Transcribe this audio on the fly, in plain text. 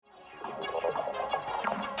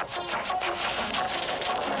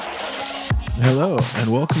Hello,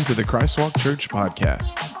 and welcome to the Christ Walk Church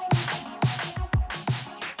podcast.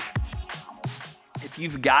 If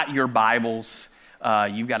you've got your Bibles,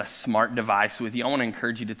 you've got a smart device with you, I want to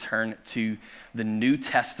encourage you to turn to the New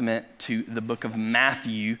Testament, to the book of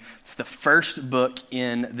Matthew. It's the first book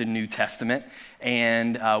in the New Testament,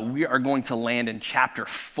 and we are going to land in chapter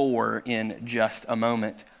 4 in just a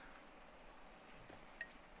moment.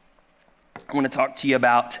 I want to talk to you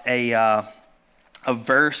about a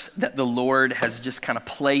verse that the Lord has just kind of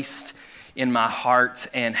placed in my heart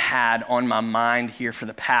and had on my mind here for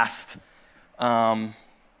the past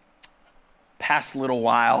little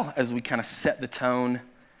while as we kind of set the tone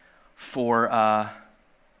for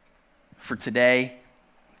today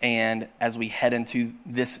and as we head into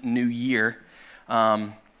this new year.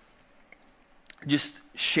 Just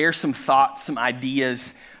share some thoughts, some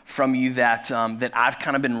ideas from you that I've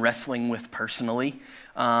kind of been wrestling with personally.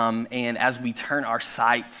 And as we turn our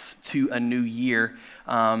sights to a new year,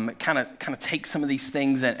 kind of take some of these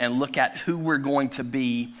things and look at who we're going to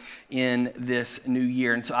be in this new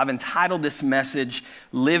year. And so I've entitled this message,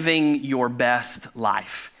 Living Your Best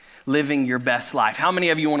Life. Living Your Best Life. How many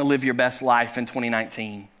of you want to live your best life in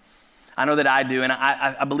 2019? I know that I do, and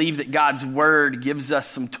I believe that God's Word gives us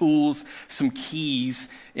some tools, some keys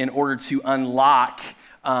in order to unlock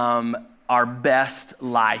our best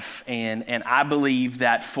life, and I believe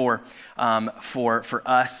that for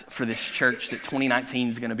us, for this church, that 2019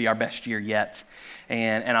 is going to be our best year yet,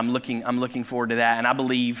 and I'm looking forward to that. And I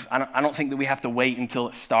believe I don't think that we have to wait until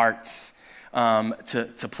it starts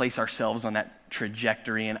to place ourselves on that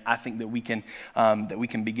trajectory, and I think that we can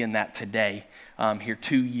begin that today, here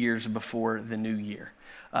 2 years before the new year.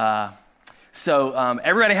 So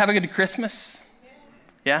everybody have a good Christmas.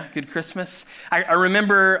 Yeah, good Christmas. I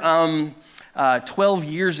remember 12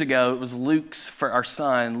 years ago, it was our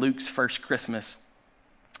son Luke's first Christmas.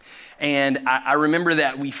 And I remember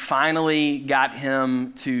that we finally got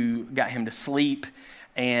him to sleep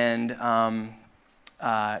and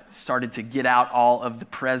started to get out all of the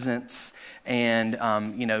presents and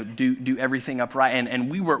do everything upright.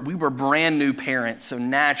 And we were brand new parents, so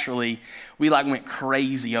naturally we went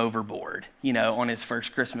crazy overboard, on his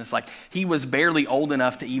first Christmas. He was barely old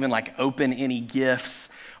enough to even open any gifts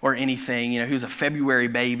or anything. He was a February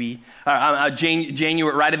baby,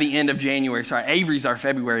 January, right at the end of January. Sorry, Avery's our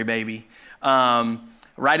February baby.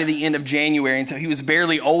 Right at the end of January, and so he was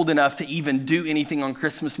barely old enough to even do anything on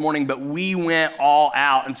Christmas morning, but we went all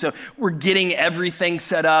out, and so we're getting everything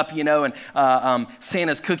set up, and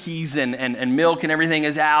Santa's cookies and milk and everything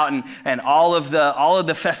is out, and all of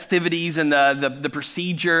the festivities and the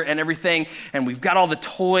procedure and everything, and we've got all the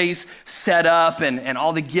toys set up and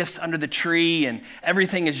all the gifts under the tree, and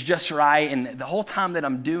everything is just right, and the whole time that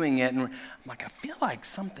I'm doing it, and I'm I feel like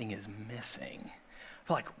something is missing. I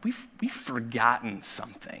feel like we've forgotten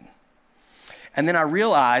something. And then I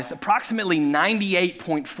realized approximately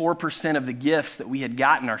 98.4% of the gifts that we had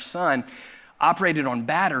gotten our son operated on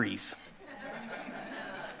batteries.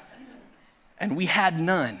 And we had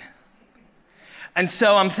none. And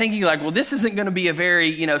so I'm thinking this isn't going to be a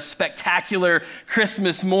very, spectacular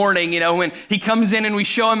Christmas morning, when he comes in and we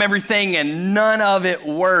show him everything and none of it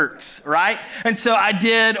works, right? And so I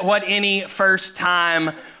did what any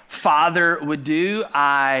first-time father would do.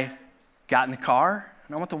 I got in the car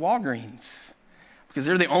and I went to Walgreens because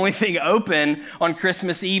they're the only thing open on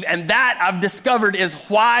Christmas Eve. And that, I've discovered, is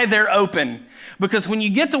why they're open. Because when you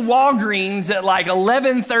get to Walgreens at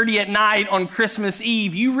 11:30 at night on Christmas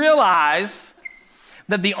Eve, you realize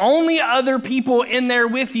that the only other people in there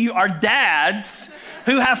with you are dads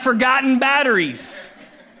who have forgotten batteries.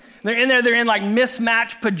 They're in there, they're in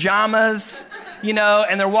mismatched pajamas,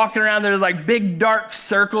 and they're walking around, there's big dark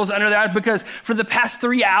circles under their eyes because for the past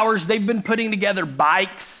 3 hours, they've been putting together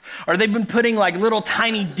bikes or they've been putting little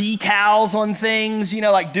tiny decals on things,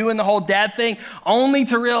 doing the whole dad thing, only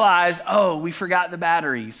to realize, oh, we forgot the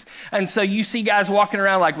batteries. And so you see guys walking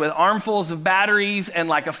around with armfuls of batteries and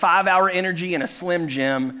a 5-hour energy and a Slim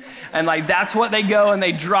Jim. And that's what they go and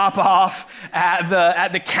they drop off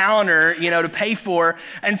at the counter, to pay for.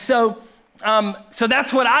 And so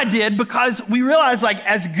that's what I did because we realized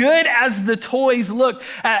as good as the toys looked,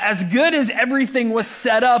 as good as everything was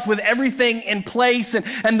set up with everything in place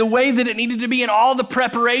and the way that it needed to be and all the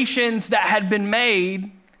preparations that had been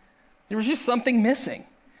made, there was just something missing.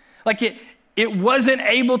 It wasn't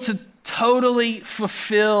able to totally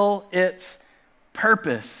fulfill its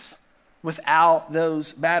purpose without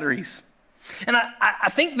those batteries. And I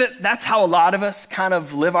think that's how a lot of us kind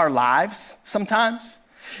of live our lives sometimes.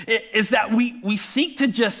 Is that we seek to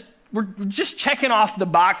just we're just checking off the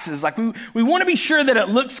boxes. Like we want to be sure that it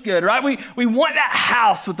looks good, right? We want that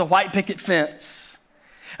house with the white picket fence.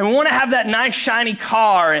 And we want to have that nice shiny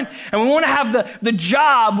car, and we want to have the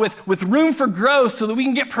job with room for growth so that we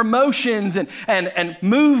can get promotions and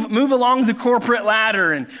move along the corporate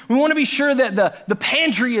ladder. And we want to be sure that the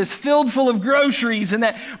pantry is filled full of groceries, and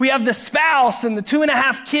that we have the spouse and the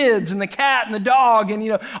 2.5 kids and the cat and the dog,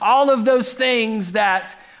 and all of those things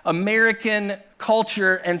that American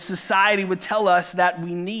culture and society would tell us that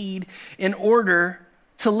we need in order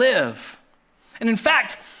to live. And in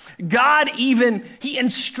fact, God he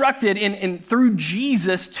instructed through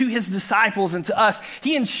Jesus to his disciples and to us,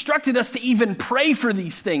 he instructed us to even pray for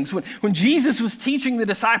these things. When Jesus was teaching the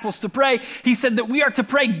disciples to pray, he said that we are to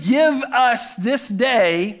pray, give us this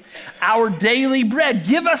day our daily bread.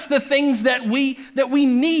 Give us the things that we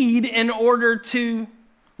need in order to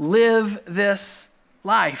live this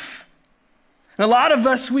life. And a lot of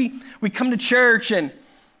us, we come to church and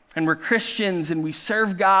we're Christians and we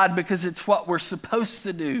serve God because it's what we're supposed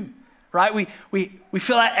to do, right? We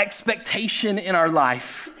feel that expectation in our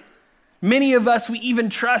life. Many of us, we even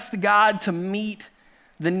trust God to meet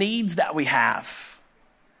the needs that we have.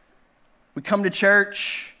 We come to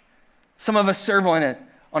church. Some of us serve on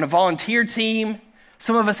a volunteer team.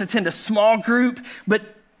 Some of us attend a small group. But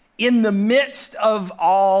in the midst of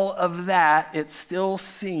all of that, it still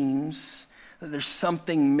seems that there's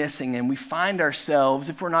something missing, and we find ourselves,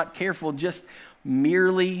 if we're not careful, just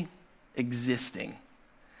merely existing.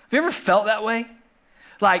 Have you ever felt that way?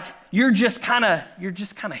 Like you're just kind of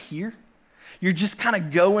here. You're just kind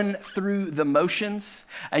of going through the motions,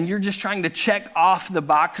 and you're just trying to check off the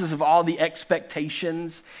boxes of all the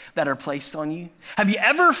expectations that are placed on you. Have you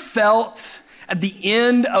ever felt at the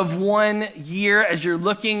end of one year, as you're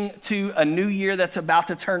looking to a new year that's about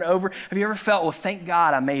to turn over, have you ever felt, well, thank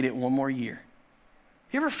God I made it one more year?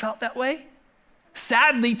 You ever felt that way?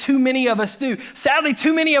 Sadly, too many of us do. Sadly,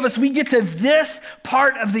 too many of us, we get to this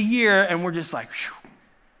part of the year and we're just like,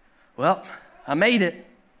 well, I made it.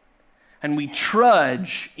 And we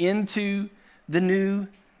trudge into the new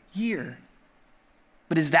year.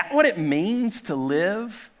 But is that what it means to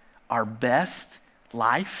live our best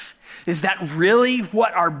life? Is that really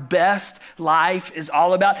what our best life is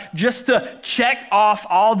all about? Just to check off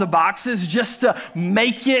all the boxes, just to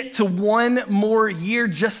make it to one more year,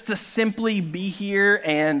 just to simply be here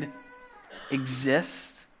and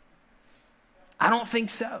exist? I don't think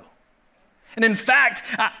so. And in fact,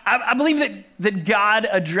 I believe that God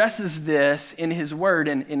addresses this in his word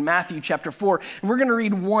in Matthew chapter 4. And we're going to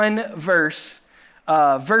read one verse,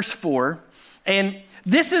 verse 4. And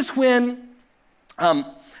this is when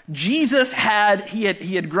Jesus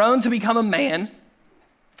had grown to become a man,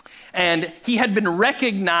 and he had been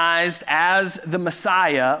recognized as the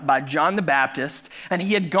Messiah by John the Baptist, and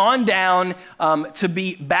he had gone down to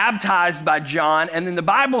be baptized by John. And then the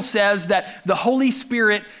Bible says that the Holy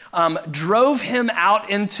Spirit drove him out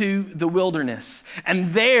into the wilderness. And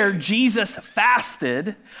there Jesus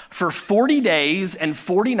fasted for 40 days and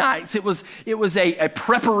 40 nights. It was a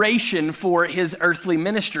preparation for his earthly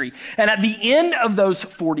ministry. And at the end of those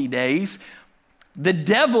 40 days, the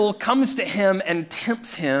devil comes to him and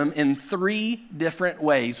tempts him in 3 different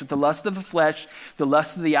ways, with the lust of the flesh, the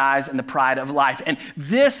lust of the eyes, and the pride of life. And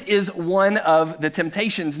this is one of the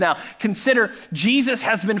temptations. Now, consider, Jesus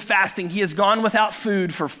has been fasting. He has gone without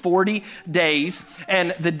food for 40 days,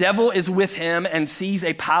 and the devil is with him and sees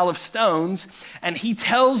a pile of stones, and he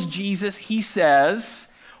tells Jesus, he says,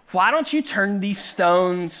 why don't you turn these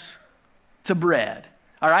stones to bread?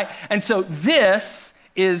 All right? And so this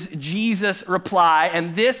is Jesus' reply,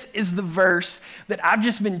 and this is the verse that I've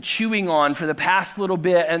just been chewing on for the past little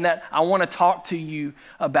bit and that I want to talk to you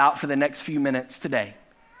about for the next few minutes today.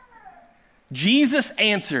 Jesus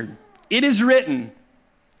answered, "It is written,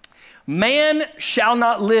 man shall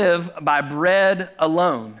not live by bread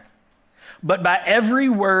alone, but by every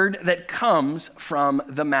word that comes from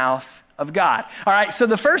the mouth of God." All right, so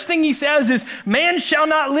the first thing he says is, man shall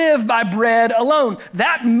not live by bread alone.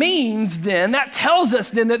 That means then, that tells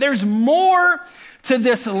us then that there's more to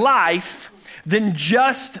this life than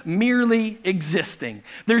just merely existing.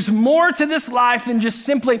 There's more to this life than just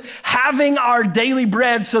simply having our daily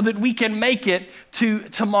bread so that we can make it to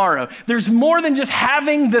tomorrow. There's more than just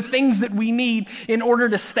having the things that we need in order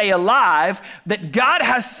to stay alive, that God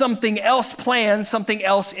has something else planned, something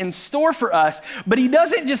else in store for us. But he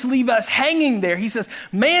doesn't just leave us hanging there. He says,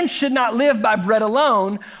 man should not live by bread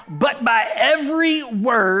alone, but by every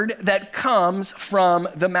word that comes from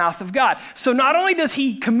the mouth of God. So not only does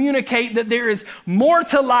he communicate that there is more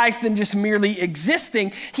to life than just merely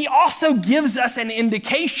existing, he also gives us an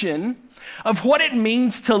indication of what it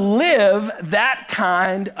means to live that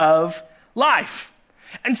kind of life.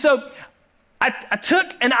 And so I took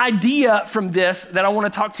an idea from this that I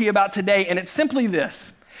want to talk to you about today, and it's simply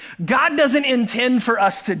this. God doesn't intend for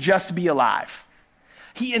us to just be alive.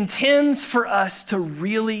 He intends for us to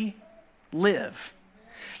really live.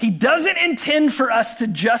 He doesn't intend for us to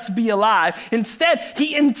just be alive. Instead,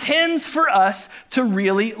 he intends for us to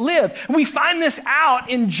really live. And we find this out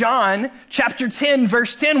in John chapter 10,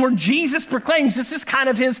 verse 10, where Jesus proclaims, this is kind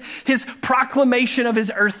of his proclamation of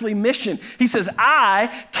his earthly mission. He says,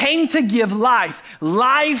 I came to give life,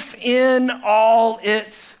 life in all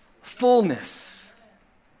its fullness.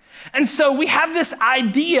 And so we have this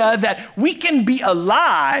idea that we can be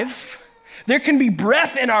alive. There can be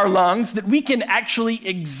breath in our lungs, that we can actually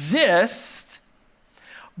exist,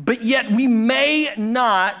 but yet we may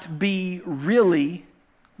not be really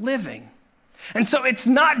living. And so it's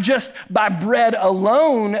not just by bread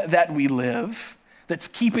alone that we live, that's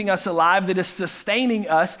keeping us alive, that is sustaining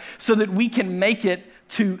us so that we can make it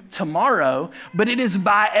to tomorrow, but it is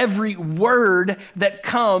by every word that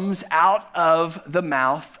comes out of the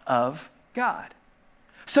mouth of God.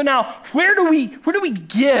 So now, where do we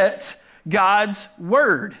get God's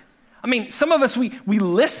word? I mean, some of us, we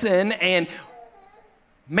listen, and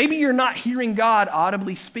maybe you're not hearing God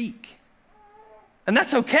audibly speak. And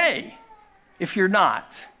that's okay if you're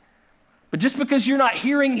not. But just because you're not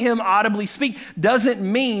hearing him audibly speak doesn't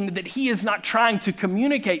mean that he is not trying to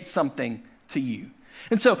communicate something to you.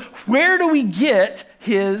 And so where do we get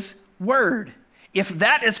his word? If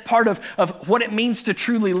that is part of what it means to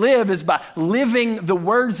truly live, is by living the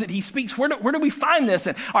words that he speaks, where do we find this?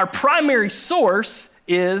 And our primary source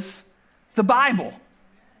is the Bible.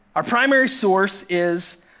 Our primary source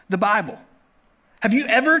is the Bible. Have you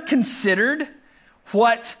ever considered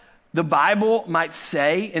what the Bible might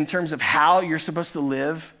say in terms of how you're supposed to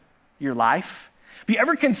live your life? Have you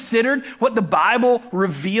ever considered what the Bible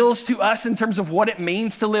reveals to us in terms of what it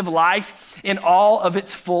means to live life in all of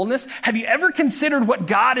its fullness? Have you ever considered what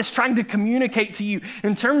God is trying to communicate to you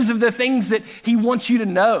in terms of the things that he wants you to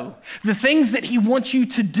know, the things that he wants you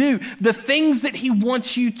to do, the things that he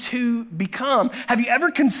wants you to become? Have you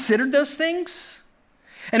ever considered those things?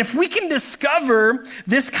 And if we can discover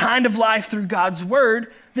this kind of life through God's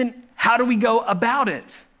word, then how do we go about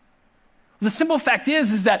it? The simple fact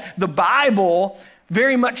is that the Bible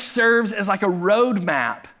very much serves as like a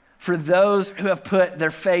roadmap for those who have put their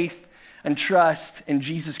faith and trust in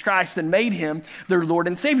Jesus Christ and made him their Lord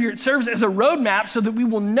and Savior. It serves as a roadmap so that we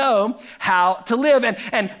will know how to live.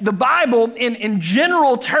 And the Bible, in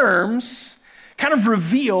general terms, kind of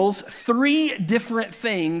reveals three different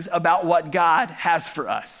things about what God has for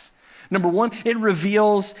us. Number one, it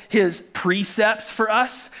reveals his precepts for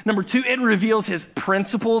us. Number two, it reveals his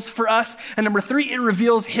principles for us. And number three, it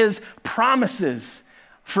reveals his promises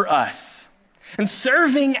for us. And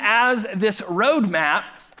serving as this roadmap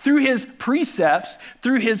through his precepts,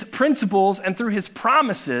 through his principles, and through his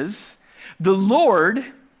promises, the Lord,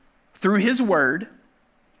 through his word,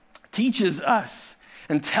 teaches us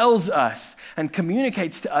and tells us and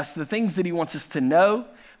communicates to us the things that he wants us to know,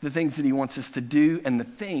 the things that he wants us to do, and the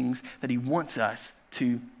things that he wants us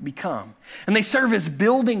to become. And they serve as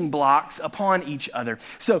building blocks upon each other.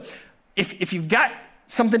 So if you've got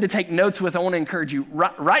something to take notes with, I want to encourage you,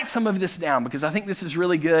 write some of this down, because I think this is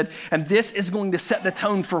really good, and this is going to set the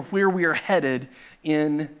tone for where we are headed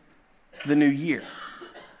in the new year.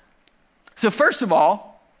 So first of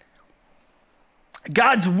all,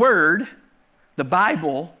 God's word, the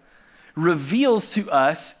Bible, reveals to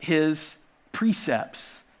us his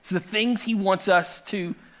precepts. It's the things he wants us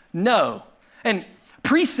to know. And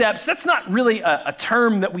precepts, that's not really a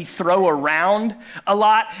term that we throw around a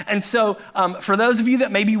lot. And so for those of you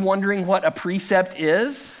that may be wondering what a precept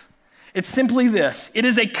is, it's simply this. It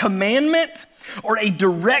is a commandment or a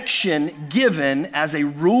direction given as a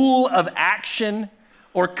rule of action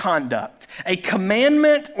or conduct. A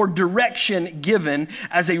commandment or direction given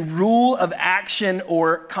as a rule of action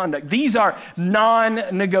or conduct. These are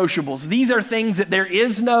non-negotiables. These are things that there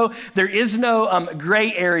is no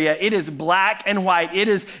gray area. It is black and white. It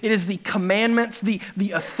is the commandments, the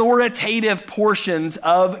authoritative portions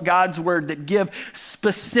of God's word that give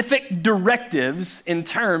specific directives in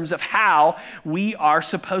terms of how we are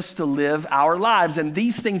supposed to live our lives. And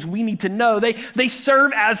these things we need to know. They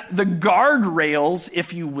serve as the guardrails,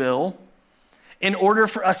 if you will, in order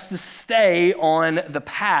for us to stay on the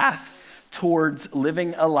path towards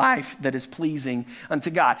living a life that is pleasing unto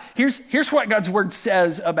God. Here's what God's word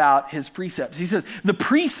says about his precepts. He says, the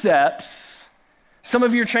precepts, some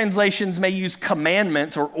of your translations may use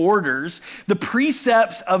commandments or orders. The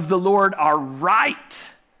precepts of the Lord are right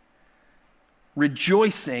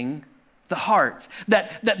rejoicing the heart.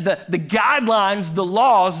 That the guidelines, the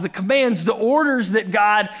laws, the commands, the orders that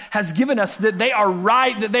God has given us, that they are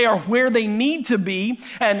right, that they are where they need to be.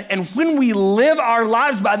 And when we live our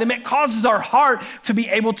lives by them, it causes our heart to be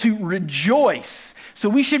able to rejoice. So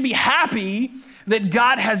we should be happy that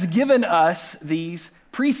God has given us these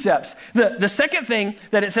precepts. The second thing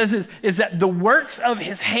that it says is that the works of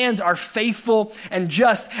his hands are faithful and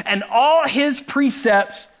just, and all his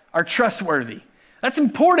precepts are trustworthy. That's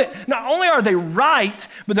important. Not only are they right,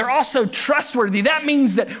 but they're also trustworthy. That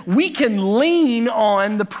means that we can lean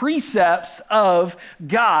on the precepts of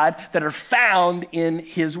God that are found in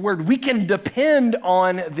his word. We can depend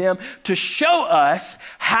on them to show us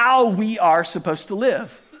how we are supposed to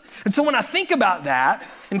live. And so when I think about that,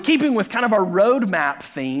 in keeping with kind of our roadmap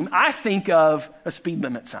theme, I think of a speed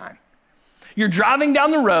limit sign. You're driving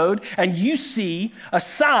down the road and you see a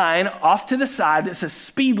sign off to the side that says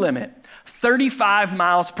speed limit, 35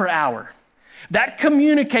 miles per hour. That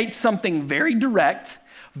communicates something very direct,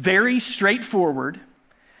 very straightforward.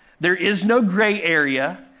 There is no gray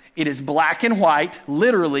area. It is black and white,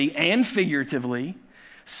 literally and figuratively.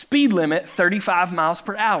 Speed limit, 35 miles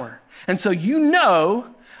per hour. And so you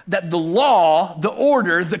know that the law, the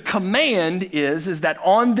order, the command is that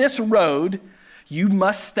on this road, you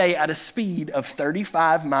must stay at a speed of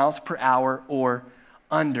 35 miles per hour or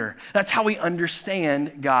under. That's how we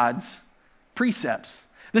understand God's precepts.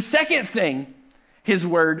 The second thing his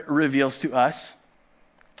word reveals to us,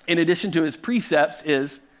 in addition to his precepts,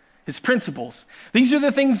 is his principles. These are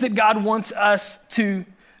the things that God wants us to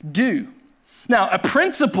do. Now, a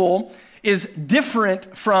principle is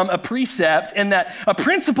different from a precept in that a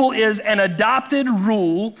principle is an adopted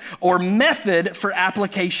rule or method for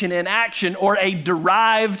application in action or a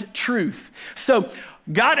derived truth. So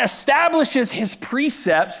God establishes his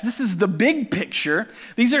precepts. This is the big picture.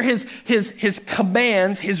 These are his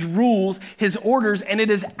commands, his rules, his orders, and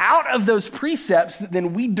it is out of those precepts that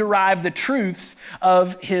then we derive the truths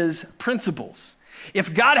of his principles.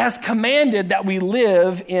 If God has commanded that we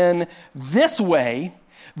live in this way,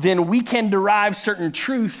 then we can derive certain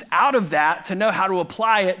truths out of that to know how to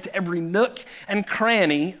apply it to every nook and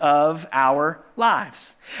cranny of our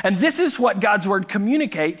lives. And this is what God's word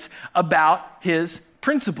communicates about his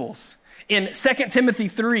principles. In 2 Timothy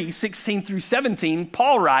 3, 16 through 17,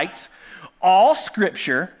 Paul writes, all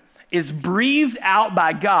scripture is breathed out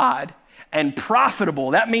by God and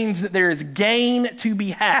profitable. That means that there is gain to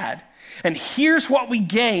be had. And here's what we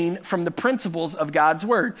gain from the principles of God's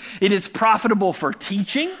word. It is profitable for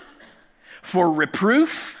teaching, for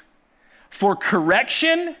reproof, for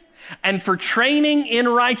correction, and for training in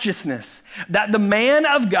righteousness, that the man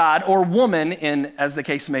of God or woman, as the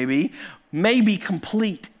case may be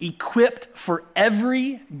complete, equipped for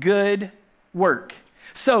every good work.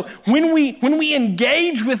 So when we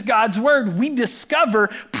engage with God's word, we discover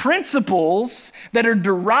principles that are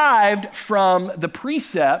derived from the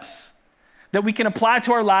precepts that we can apply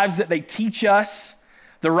to our lives, that they teach us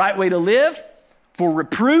the right way to live, for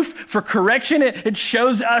reproof, for correction. It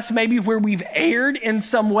shows us maybe where we've erred in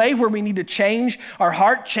some way, where we need to change our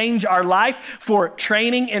heart, change our life, for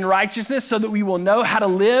training in righteousness so that we will know how to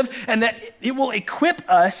live, and that it will equip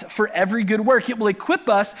us for every good work. It will equip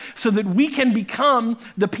us so that we can become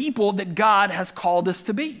the people that God has called us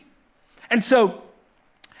to be. And so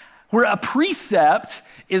where a precept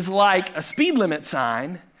is like a speed limit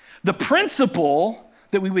sign, the principle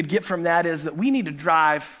that we would get from that is that we need to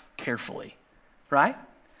drive carefully, right?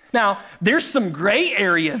 Now, there's some gray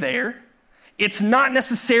area there. It's not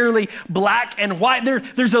necessarily black and white.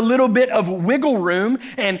 There's a little bit of wiggle room,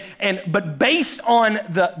 but based on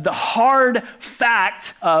the hard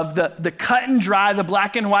fact of the cut and dry, the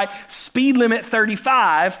black and white speed limit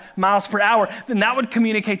 35 miles per hour, then that would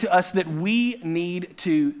communicate to us that we need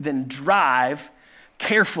to then drive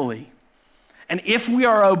carefully. And if we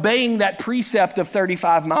are obeying that precept of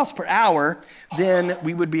 35 miles per hour, then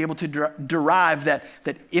we would be able to derive that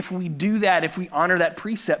if we do that, if we honor that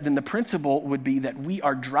precept, then the principle would be that we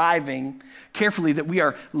are driving carefully, that we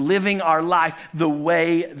are living our life the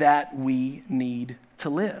way that we need to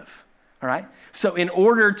live, all right? So in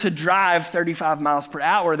order to drive 35 miles per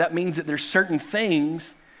hour, that means that there's certain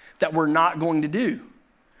things that we're not going to do.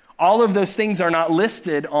 All of those things are not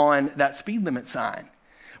listed on that speed limit sign.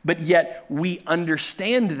 But yet we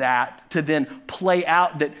understand that to then play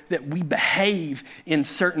out that we behave in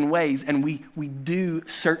certain ways and we do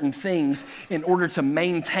certain things in order to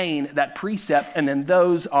maintain that precept. And then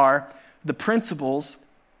those are the principles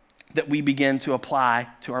that we begin to apply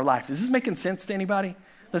to our life. Is this making sense to anybody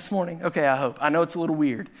this morning? Okay, I hope. I know it's a little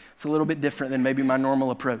weird. It's a little bit different than maybe my normal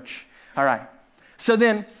approach. All right. So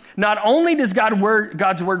then, not only does God's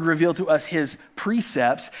word reveal to us his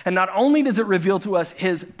precepts, and not only does it reveal to us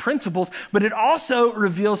his principles, but it also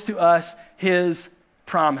reveals to us his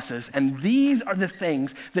promises. And these are the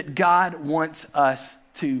things that God wants us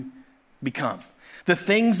to become. The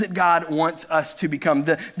things that God wants us to become,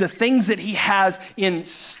 the things that he has in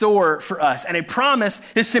store for us. And a promise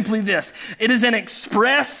is simply this. It is an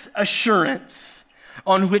express assurance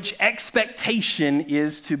on which expectation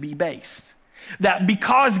is to be based. That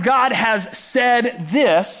because God has said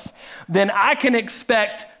this, then I can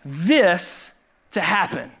expect this to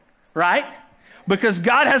happen, right? Because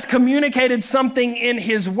God has communicated something in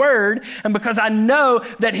his word, and because I know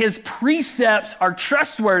that his precepts are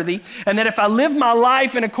trustworthy, and that if I live my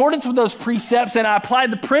life in accordance with those precepts and I apply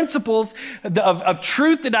the principles of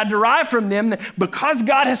truth that I derive from them, because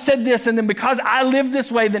God has said this, and then because I live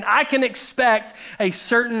this way, then I can expect a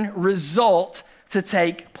certain result to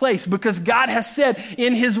take place, because God has said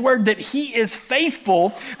in his word that he is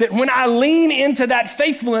faithful, that when I lean into that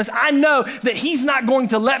faithfulness, I know that he's not going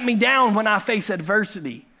to let me down when I face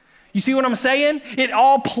adversity. You see what I'm saying? It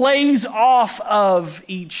all plays off of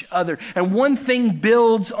each other, and one thing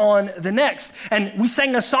builds on the next. And we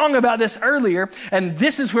sang a song about this earlier, and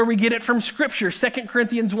this is where we get it from Scripture. 2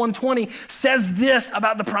 Corinthians 1:20 says this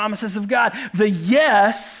about the promises of God. The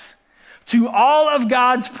yes to all of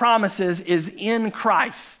God's promises is in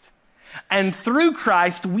Christ. And through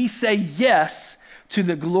Christ, we say yes to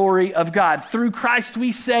the glory of God. Through Christ,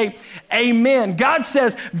 we say amen. God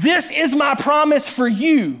says, this is my promise for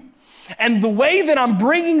you. And the way that I'm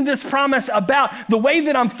bringing this promise about, the way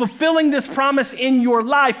that I'm fulfilling this promise in your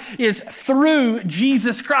life is through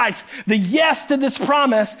Jesus Christ. The yes to this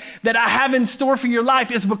promise that I have in store for your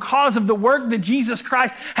life is because of the work that Jesus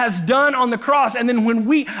Christ has done on the cross. And then when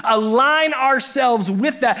we align ourselves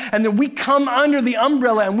with that, and then we come under the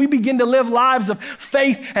umbrella and we begin to live lives of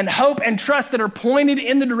faith and hope and trust that are pointed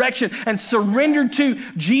in the direction and surrendered to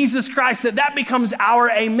Jesus Christ, that becomes our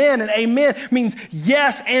amen. And amen means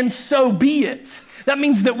yes, and so be it. That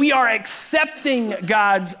means that we are accepting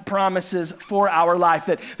God's promises for our life,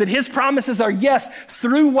 that his promises are yes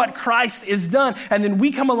through what Christ has done. And then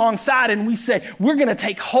we come alongside and we say, we're going to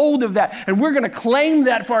take hold of that and we're going to claim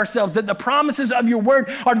that for ourselves, that the promises of your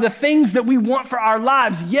word are the things that we want for our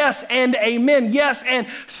lives. Yes and amen. Yes, and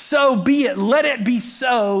so be it. Let it be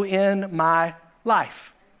so in my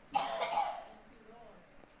life.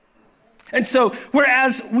 And so,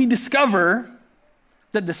 whereas we discover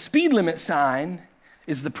that the speed limit sign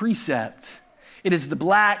is the precept. It is the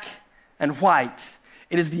black and white.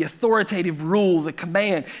 It is the authoritative rule, the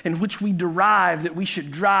command in which we derive that we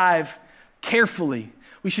should drive carefully.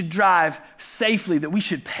 We should drive safely, that we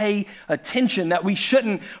should pay attention, that we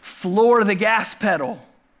shouldn't floor the gas pedal.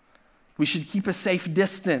 We should keep a safe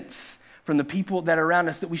distance from the people that are around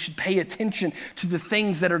us, that we should pay attention to the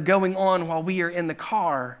things that are going on while we are in the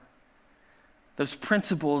car. Those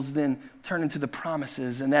principles then turn into the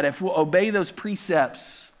promises, and that if we'll obey those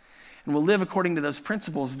precepts and we'll live according to those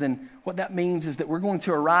principles, then what that means is that we're going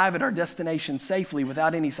to arrive at our destination safely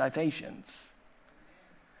without any citations.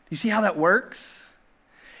 You see how that works?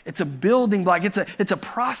 It's a building block. It's a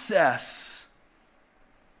process.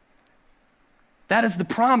 That is the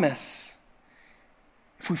promise.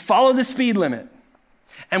 If we follow the speed limit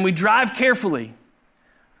and we drive carefully,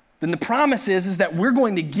 then the promise is that we're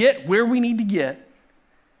going to get where we need to get,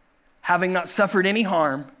 having not suffered any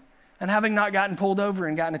harm and having not gotten pulled over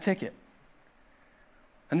and gotten a ticket.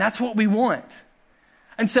 And that's what we want.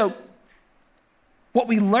 And so what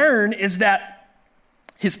we learn is that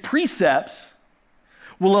his precepts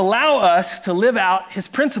will allow us to live out his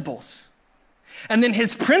principles. And then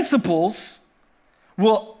his principles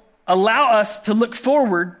will allow us to look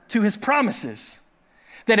forward to his promises.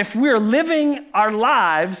 That if we're living our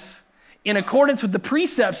lives in accordance with the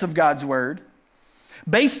precepts of God's word,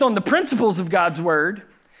 based on the principles of God's word,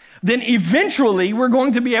 then eventually we're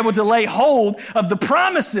going to be able to lay hold of the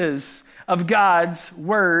promises of God's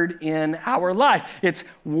word in our life. It's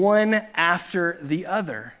one after the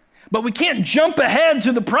other. But we can't jump ahead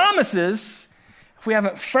to the promises if we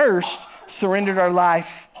haven't first surrendered our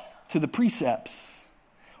life to the precepts.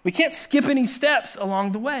 We can't skip any steps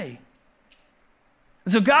along the way.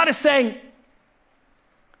 And so God is saying,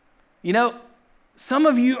 some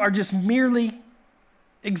of you are just merely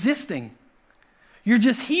existing. You're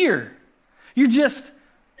just here. You're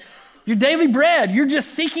your daily bread. You're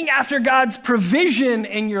just seeking after God's provision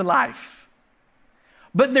in your life.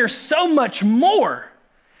 But there's so much more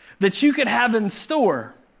that you could have in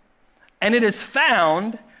store. And it is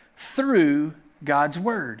found through God's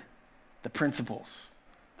word, the principles,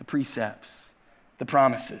 the precepts, the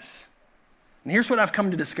promises. And here's what I've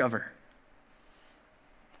come to discover.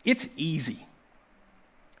 It's easy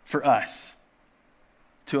for us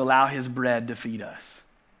to allow his bread to feed us.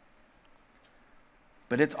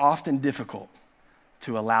 But it's often difficult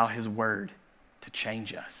to allow his word to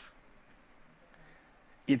change us.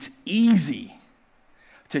 It's easy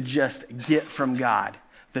to just get from God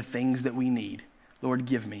the things that we need. Lord,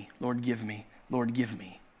 give me. Lord, give me. Lord, give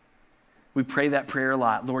me. We pray that prayer a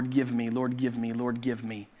lot. Lord, give me. Lord, give me. Lord, give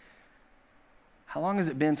me. How long has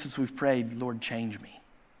it been since we've prayed, Lord, change me?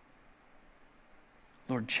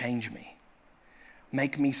 Lord, change me.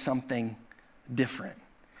 Make me something different.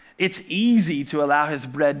 It's easy to allow his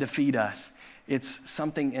bread to feed us. It's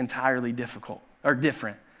something entirely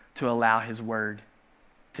different to allow his word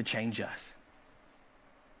to change us.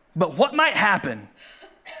 But what might happen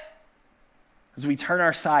as we turn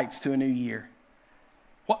our sights to a new year?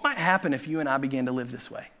 What might happen if you and I began to live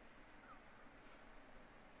this way?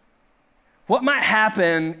 What might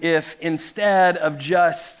happen if instead of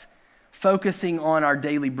just focusing on our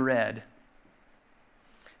daily bread,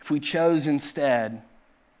 if we chose instead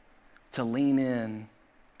to lean in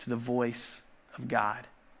to the voice of God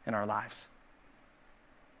in our lives?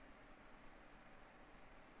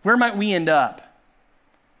 Where might we end up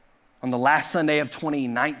on the last Sunday of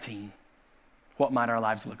 2019? What might our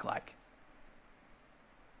lives look like?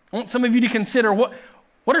 I want some of you to consider what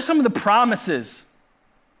are some of the promises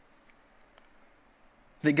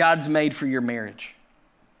that God's made for your marriage?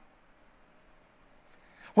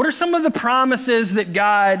 What are some of the promises that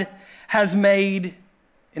God has made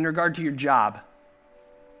in regard to your job?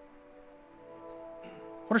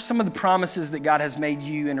 What are some of the promises that God has made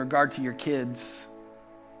you in regard to your kids,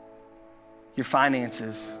 your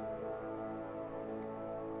finances,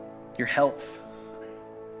 your health,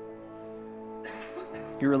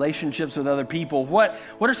 your relationships with other people? What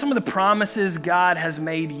are some of the promises God has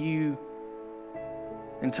made you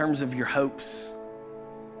in terms of your hopes,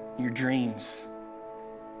 your dreams?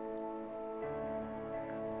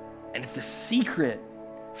 And if the secret,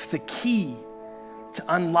 if the key to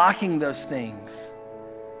unlocking those things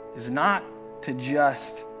is not to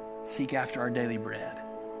just seek after our daily bread,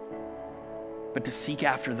 but to seek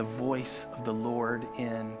after the voice of the Lord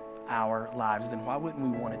in our lives, then why wouldn't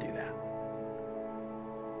we want to do that?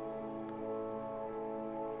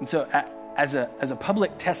 And so as a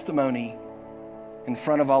public testimony in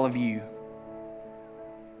front of all of you,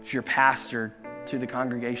 as your pastor to the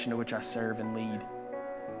congregation to which I serve and lead,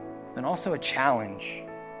 and also a challenge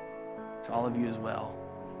to all of you as well,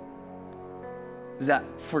 is that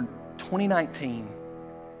for 2019,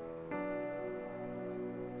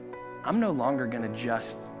 I'm no longer going to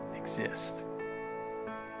just exist.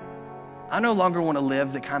 I no longer want to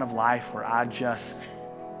live the kind of life where I'm just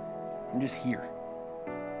here,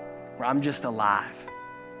 where I'm just alive.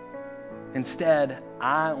 Instead,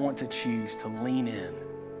 I want to choose to lean in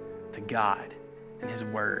to God and his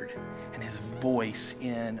word and his voice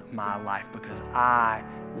in my life, because I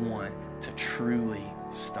want to truly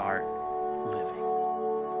start living.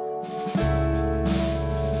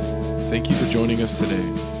 Thank you for joining us today.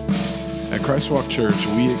 At Christ Walk Church,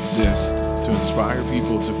 we exist to inspire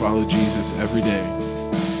people to follow Jesus every day.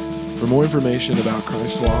 For more information about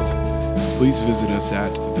Christ Walk, please visit us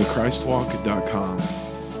at thechristwalk.com.